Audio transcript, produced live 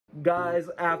Guys,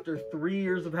 after 3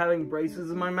 years of having braces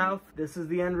in my mouth, this is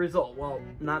the end result. Well,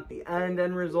 not the end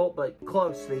result, but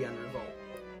close to the end result.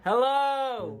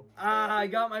 Hello! I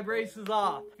got my braces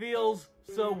off. Feels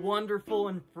so wonderful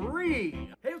and free.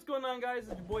 Hey, what's going on, guys?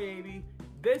 It's your boy, Abby.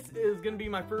 This is gonna be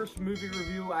my first movie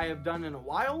review I have done in a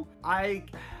while. I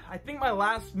think my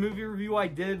last movie review I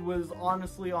did was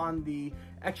honestly on The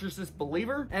Exorcist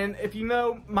Believer. And if you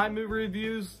know my movie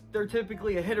reviews, they're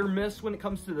typically a hit or miss when it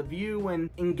comes to the view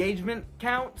and engagement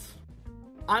counts.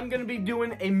 I'm gonna be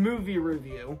doing a movie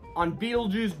review on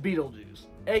Beetlejuice,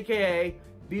 aka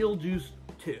Beetlejuice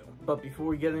 2. But before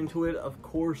we get into it, of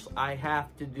course, I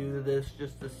have to do this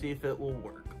just to see if it will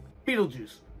work.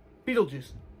 Beetlejuice.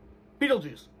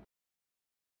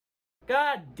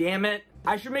 God damn it.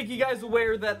 I should make you guys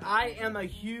aware that I am a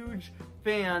huge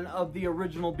fan of the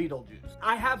original Beetlejuice.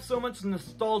 I have so much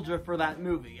nostalgia for that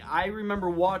movie. I remember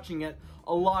watching it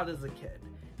a lot as a kid.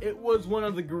 It was one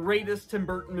of the greatest Tim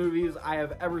Burton movies I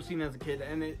have ever seen as a kid,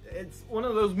 and it's one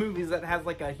of those movies that has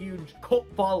like a huge cult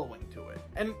following to it.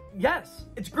 And yes,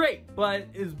 it's great, but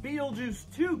is Beetlejuice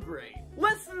 2 great?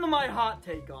 Listen to my hot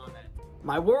take on it.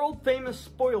 My world-famous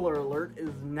spoiler alert is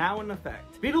now in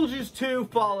effect. Beetlejuice 2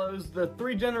 follows the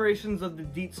 3 generations of the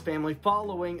Dietz family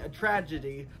following a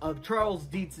tragedy of Charles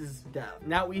Dietz's death.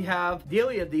 Now we have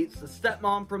Delia Dietz, the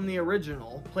stepmom from the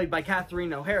original, played by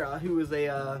Catherine O'Hara, who is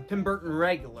a Tim Burton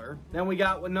regular. Then we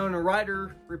got Winona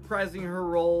Ryder reprising her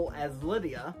role as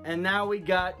Lydia. And now we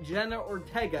got Jenna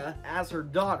Ortega as her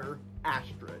daughter,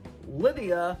 Astrid.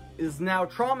 Lydia is now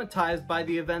traumatized by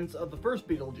the events of the first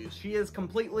Beetlejuice. She is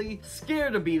completely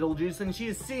scared of Beetlejuice and she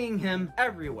is seeing him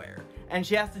everywhere. And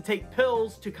she has to take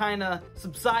pills to kind of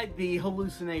subside the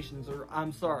hallucinations, or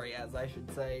I'm sorry, as I should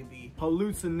say, the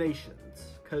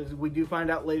hallucinations. Because we do find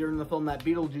out later in the film that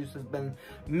Beetlejuice has been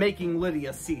making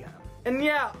Lydia see him. And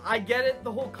yeah, I get it,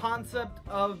 the whole concept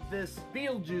of this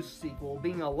Beetlejuice sequel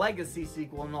being a legacy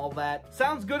sequel and all that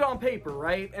sounds good on paper,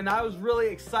 right? And I was really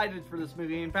excited for this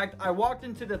movie. In fact, I walked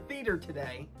into the theater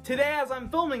today as I'm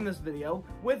filming this video,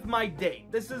 with my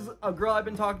date. This is a girl I've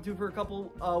been talking to for a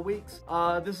couple weeks.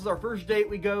 This is our first date.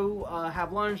 We go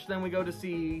have lunch, then we go to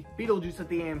see Beetlejuice at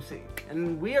the AMC.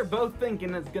 And we are both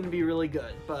thinking it's gonna be really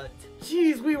good, but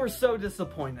geez, we were so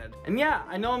disappointed. And yeah,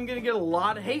 I know I'm gonna get a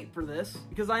lot of hate for this,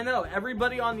 because I know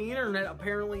everybody on the internet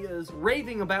apparently is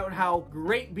raving about how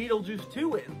great Beetlejuice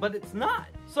 2 is, but it's not.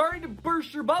 Sorry to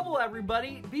burst your bubble,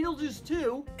 everybody. Beetlejuice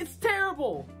 2, it's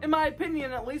terrible, in my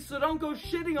opinion at least, so don't go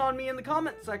shitting on me in the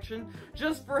comment section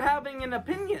just for having an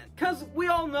opinion. Because we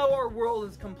all know our world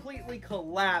has completely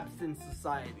collapsed in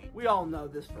society. We all know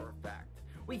this for a fact.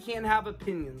 We can't have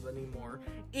opinions anymore,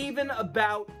 even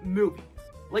about movies.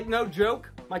 Like, no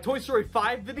joke, my Toy Story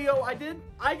 5 video I did,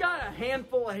 I got a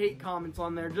handful of hate comments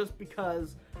on there just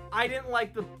because I didn't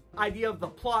like the idea of the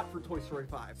plot for Toy Story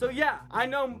 5. So yeah, I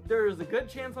know there is a good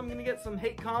chance I'm gonna get some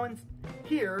hate comments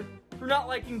here for not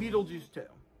liking Beetlejuice 2.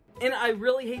 And I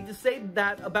really hate to say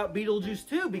that about Beetlejuice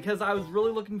 2 because I was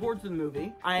really looking forward to the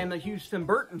movie. I am a huge Tim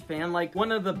Burton fan, like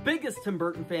one of the biggest Tim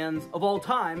Burton fans of all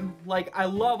time. Like, I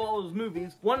love all his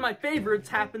movies. One of my favorites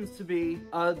happens to be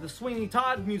the Sweeney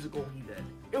Todd musical he did.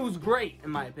 It was great, in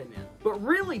my opinion. But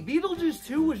really, Beetlejuice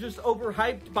 2 was just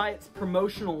overhyped by its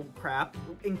promotional crap,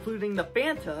 including the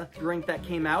Fanta drink that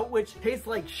came out, which tastes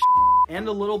like shit, and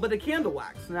a little bit of candle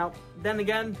wax. Now, then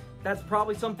again, that's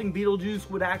probably something Beetlejuice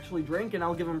would actually drink, and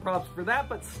I'll give him props for that,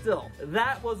 but still,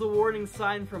 that was a warning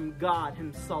sign from God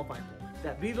himself, I believe,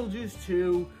 that Beetlejuice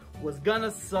 2 was gonna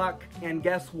suck, and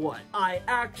guess what? I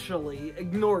actually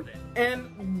ignored it.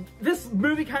 And this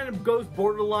movie kind of goes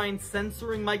borderline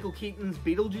censoring Michael Keaton's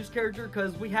Beetlejuice character,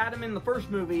 because we had him in the first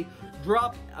movie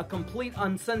drop a complete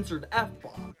uncensored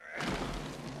F-bomb.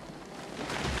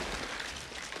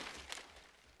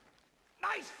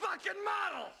 Nice fucking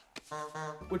model!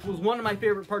 Which was one of my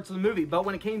favorite parts of the movie, but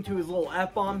when it came to his little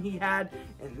F-bomb he had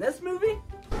in this movie,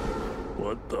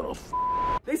 what the f***?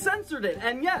 They censored it,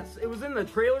 and yes, it was in the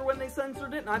trailer when they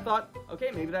censored it, and I thought,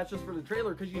 okay, maybe that's just for the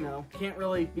trailer, because, you know, can't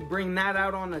really be bringing that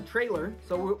out on a trailer,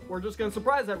 so we're just gonna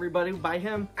surprise everybody by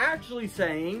him actually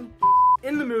saying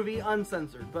in the movie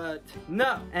uncensored, but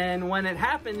no. And when it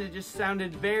happened, it just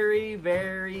sounded very,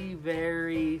 very,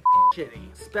 very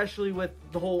shitty, especially with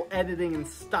the whole editing and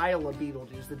style of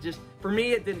Beetlejuice. It just, for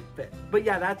me, it didn't fit. But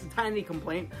yeah, that's a tiny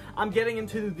complaint. I'm getting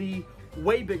into the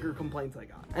way bigger complaints I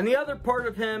got. And the other part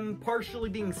of him partially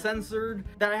being censored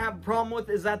that I have a problem with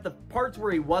is that the parts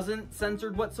where he wasn't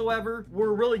censored whatsoever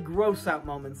were really gross out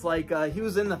moments. Like, he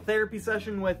was in the therapy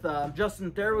session with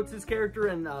Justin Therowitz's character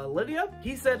and Lydia.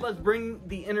 He said, let's bring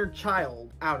the inner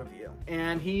child out of you.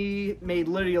 And he made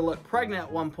Lydia look pregnant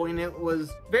at one point. It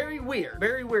was very weird,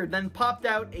 very weird. Then popped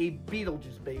out a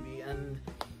Beetlejuice baby, and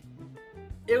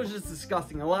it was just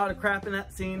disgusting. A lot of crap in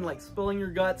that scene, like spilling your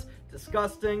guts.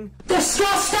 Disgusting.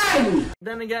 Disgusting!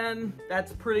 Then again,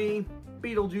 that's pretty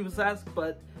Beetlejuice-esque,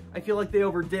 but I feel like they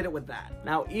overdid it with that.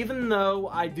 Now, even though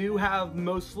I do have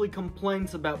mostly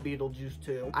complaints about Beetlejuice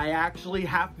 2, I actually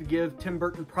have to give Tim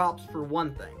Burton props for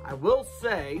one thing. I will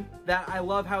say that I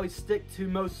love how he stick to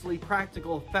mostly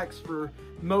practical effects for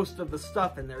most of the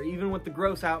stuff in there, even with the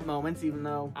gross out moments, even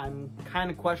though I'm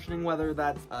kind of questioning whether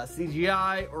that's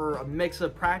CGI or a mix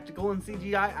of practical and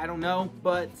CGI, I don't know,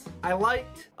 but I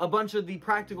liked a bunch of the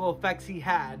practical effects he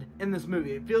had in this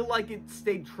movie. It feels like it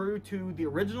stayed true to the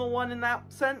original one in that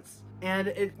sense, and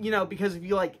it, you know, because if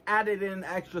you like added in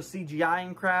extra CGI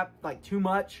and crap, like too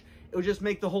much, it would just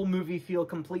make the whole movie feel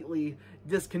completely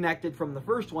disconnected from the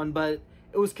first one, but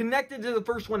it was connected to the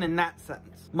first one in that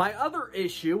sense. My other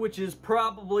issue, which is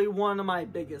probably one of my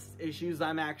biggest issues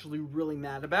I'm actually really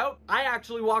mad about, I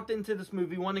actually walked into this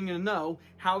movie wanting to know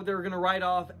how they were going to write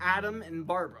off Adam and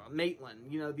Barbara Maitland,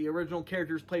 you know, the original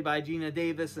characters played by Gina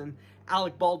Davis and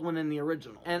Alec Baldwin in the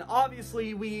original. And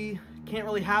obviously we can't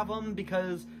really have them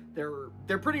because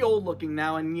they're pretty old looking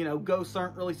now, and you know, ghosts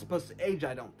aren't really supposed to age,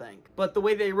 I don't think. But the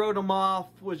way they wrote them off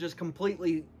was just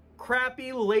completely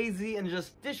crappy, lazy, and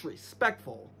just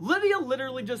disrespectful. Lydia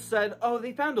literally just said, oh,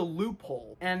 they found a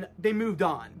loophole, and they moved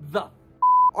on.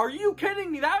 Are you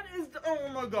kidding me? That is, oh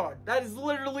my god. That is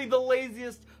literally the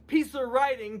laziest piece of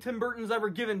writing Tim Burton's ever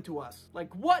given to us.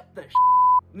 Like, what the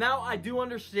Now, I do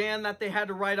understand that they had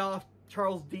to write off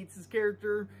Charles Dietz's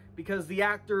character because the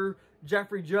actor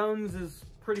Jeffrey Jones is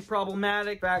pretty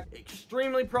problematic. In fact,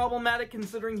 extremely problematic,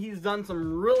 considering he's done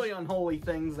some really unholy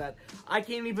things that I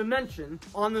can't even mention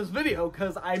on this video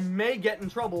because I may get in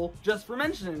trouble just for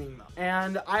mentioning them.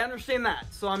 And I understand that,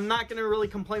 so I'm not going to really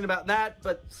complain about that,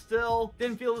 but still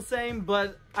didn't feel the same,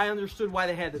 but I understood why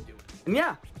they had to do it. And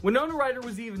yeah, Winona Ryder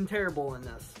was even terrible in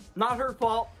this. Not her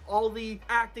fault. All the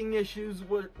acting issues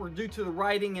were due to the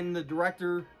writing and the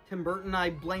director, Tim Burton.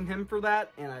 I blame him for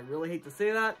that, and I really hate to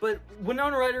say that. But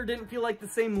Winona Ryder didn't feel like the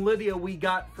same Lydia we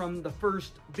got from the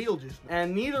first Beetlejuice.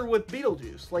 And neither with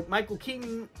Beetlejuice. Like Michael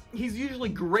Keaton, he's usually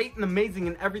great and amazing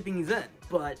in everything he's in.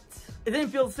 But it didn't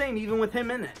feel the same even with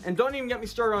him in it. And don't even get me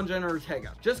started on Jenna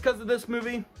Ortega. Just because of this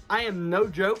movie, I am no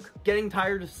joke getting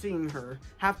tired of seeing her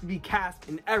have to be cast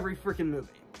in every freaking movie.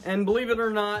 And believe it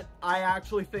or not, I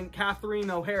actually think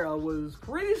Catherine O'Hara was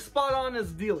pretty spot on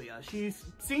as Delia. She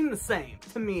seemed the same,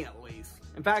 to me at least.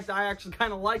 In fact, I actually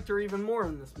kind of liked her even more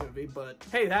in this movie, but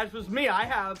hey, that's just me. I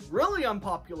have really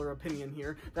unpopular opinion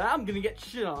here that I'm gonna get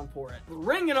shit on for it.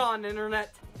 Bring it on,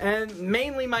 internet! And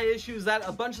mainly my issue is that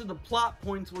a bunch of the plot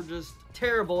points were just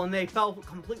terrible and they fell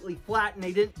completely flat and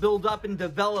they didn't build up and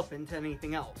develop into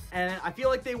anything else. And I feel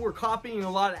like they were copying a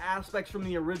lot of aspects from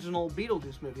the original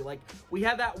Beetlejuice movie. Like, we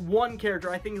had that one character,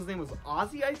 I think his name was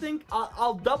Ozzy, I think?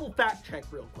 I'll double fact check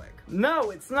real quick.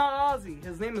 No, it's not Ozzy.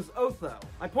 His name is Otho.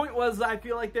 My point was, I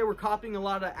feel like they were copying a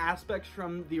lot of aspects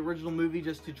from the original movie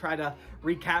just to try to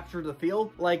recapture the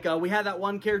feel. Like, we had that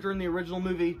one character in the original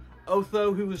movie,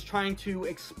 Otho, who was trying to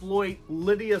exploit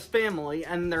Lydia's family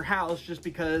and their house just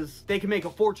because they can make a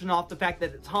fortune off the fact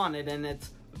that it's haunted and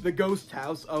it's the ghost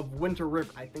house of Winter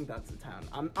River. I think that's the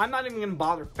town. I'm not even gonna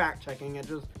bother fact checking it,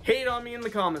 just hate on me in the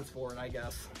comments for it, I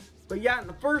guess. But yeah, in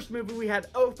the first movie we had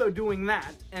Otho doing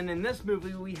that, and in this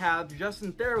movie we have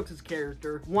Justin Therowitz's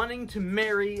character wanting to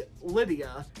marry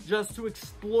Lydia just to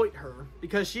exploit her,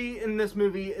 because she, in this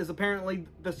movie, is apparently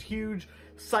this huge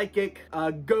psychic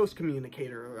ghost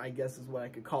communicator, I guess is what I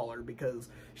could call her, because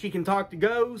she can talk to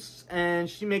ghosts and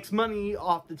she makes money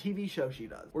off the TV show she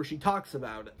does, where she talks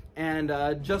about it. And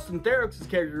Justin Therowitz's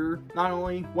character not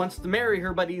only wants to marry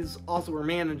her, but he's also her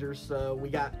manager, so we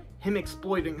got him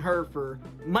exploiting her for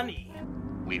money.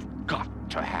 We've got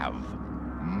to have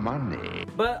money.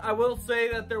 But I will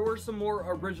say that there were some more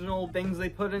original things they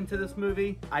put into this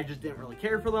movie. I just didn't really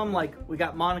care for them. Like, we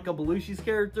got Monica Bellucci's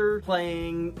character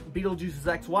playing Beetlejuice's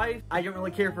ex-wife. I didn't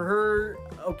really care for her.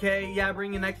 Okay, yeah,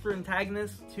 bring an extra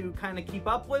antagonist to kind of keep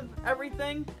up with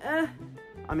everything.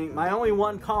 I mean, my only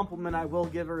one compliment I will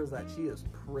give her is that she is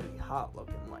pretty hot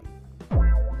looking. Like,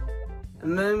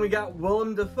 And then we got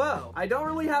Willem Dafoe. I don't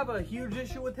really have a huge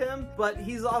issue with him, but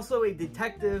he's also a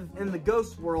detective in the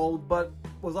ghost world, but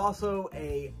was also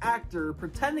a actor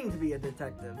pretending to be a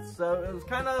detective. So it was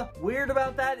kind of weird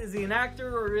about that. Is he an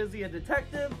actor or is he a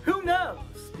detective? Who knows?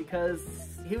 Because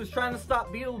he was trying to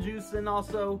stop Beetlejuice and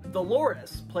also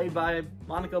Dolores, played by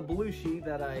Monica Bellucci,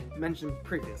 that I mentioned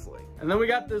previously. And then we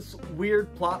got this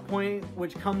weird plot point,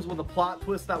 which comes with a plot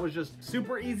twist that was just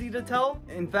super easy to tell.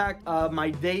 In fact,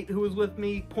 my date who was with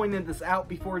me pointed this out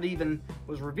before it even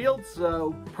was revealed,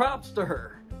 so props to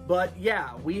her. But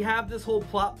yeah, we have this whole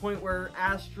plot point where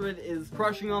Astrid is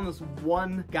crushing on this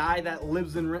one guy that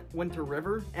lives in Winter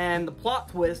River. And the plot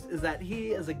twist is that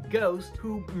he is a ghost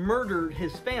who murdered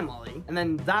his family and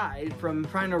then died from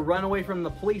trying to run away from the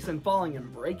police and falling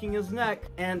and breaking his neck.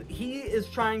 And he is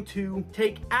trying to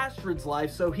take Astrid's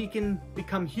life so he can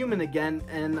become human again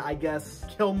and I guess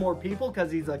kill more people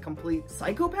because he's a complete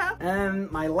psychopath. And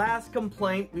my last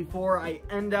complaint before I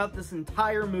end out this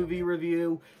entire movie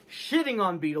review shitting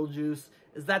on Beetlejuice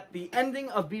is that the ending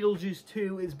of Beetlejuice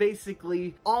 2 is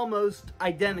basically almost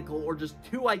identical, or just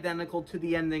too identical to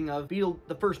the ending of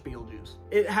the first Beetlejuice.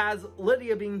 It has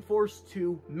Lydia being forced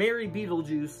to marry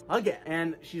Beetlejuice again,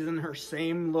 and she's in her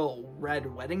same little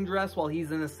red wedding dress while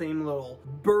he's in the same little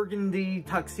burgundy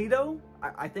tuxedo.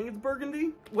 I think it's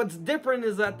burgundy. What's different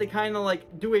is that they kind of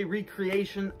like do a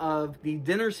recreation of the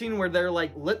dinner scene where they're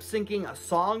like lip syncing a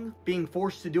song, being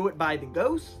forced to do it by the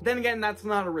ghost. Then again, that's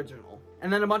not original.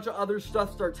 And then a bunch of other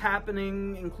stuff starts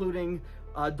happening, including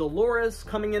Dolores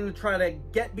coming in to try to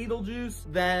get Beetlejuice.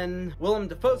 Then Willem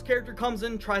Dafoe's character comes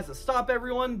in, tries to stop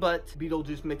everyone, but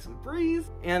Beetlejuice makes him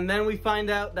freeze. And then we find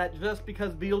out that just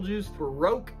because Beetlejuice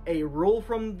broke a rule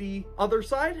from the other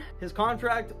side, his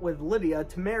contract with Lydia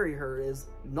to marry her is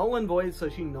null and void, so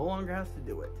she no longer has to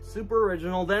do it. Super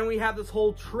original. Then we have this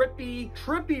whole trippy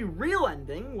real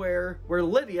ending where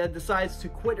Lydia decides to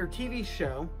quit her TV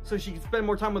show so she can spend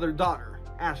more time with her daughter,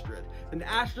 Astrid. Then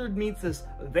Astrid meets this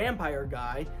vampire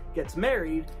guy, gets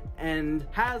married, and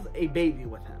has a baby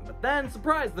with him. But then,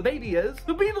 surprise, the baby is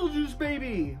the Beetlejuice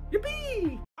baby!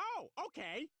 Yippee! Oh,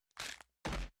 okay.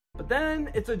 But then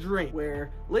it's a dream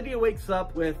where Lydia wakes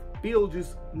up with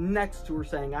Beetlejuice next to her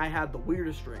saying, "I had the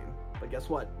weirdest dream." But guess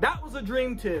what? That was a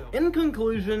dream too. In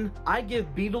conclusion, I give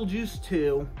Beetlejuice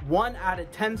 2 1 out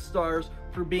of 10 stars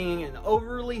for being an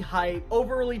overly hyped,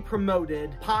 overly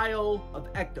promoted pile of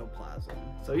ectoplasm.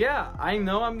 So yeah, I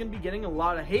know I'm gonna be getting a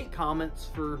lot of hate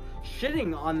comments for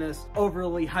shitting on this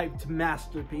overly hyped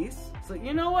masterpiece. So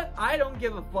you know what? I don't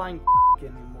give a flying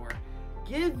anymore.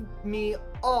 Give me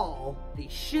all the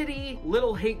shitty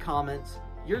little hate comments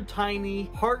your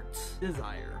tiny heart's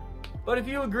desire. But if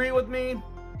you agree with me,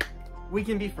 we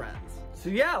can be friends. So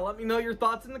yeah, let me know your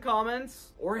thoughts in the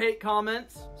comments, or hate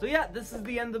comments. So yeah, this is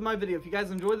the end of my video. If you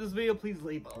guys enjoyed this video, please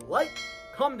leave a like,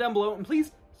 comment down below, and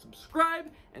please subscribe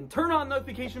and turn on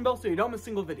notification bell so you don't miss a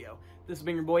single video. This has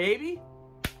been your boy Abby,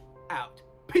 out.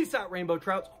 Peace out, Rainbow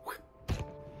Trouts.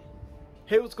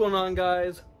 Hey, what's going on,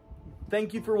 guys?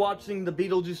 Thank you for watching the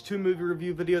Beetlejuice 2 movie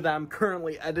review video that I'm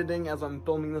currently editing as I'm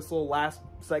filming this little last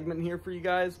segment here for you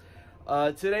guys.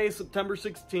 Today is September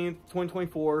 16th,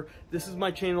 2024. This is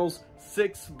my channel's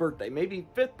 6th birthday, maybe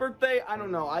 5th birthday, I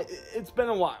don't know. It's been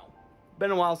a while.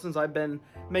 Been a while since I've been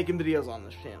making videos on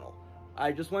this channel.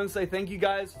 I just want to say thank you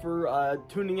guys for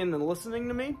tuning in and listening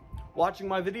to me, watching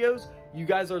my videos. You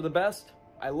guys are the best.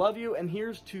 I love you, and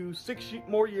here's to 6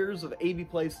 more years of AB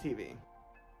Plays TV.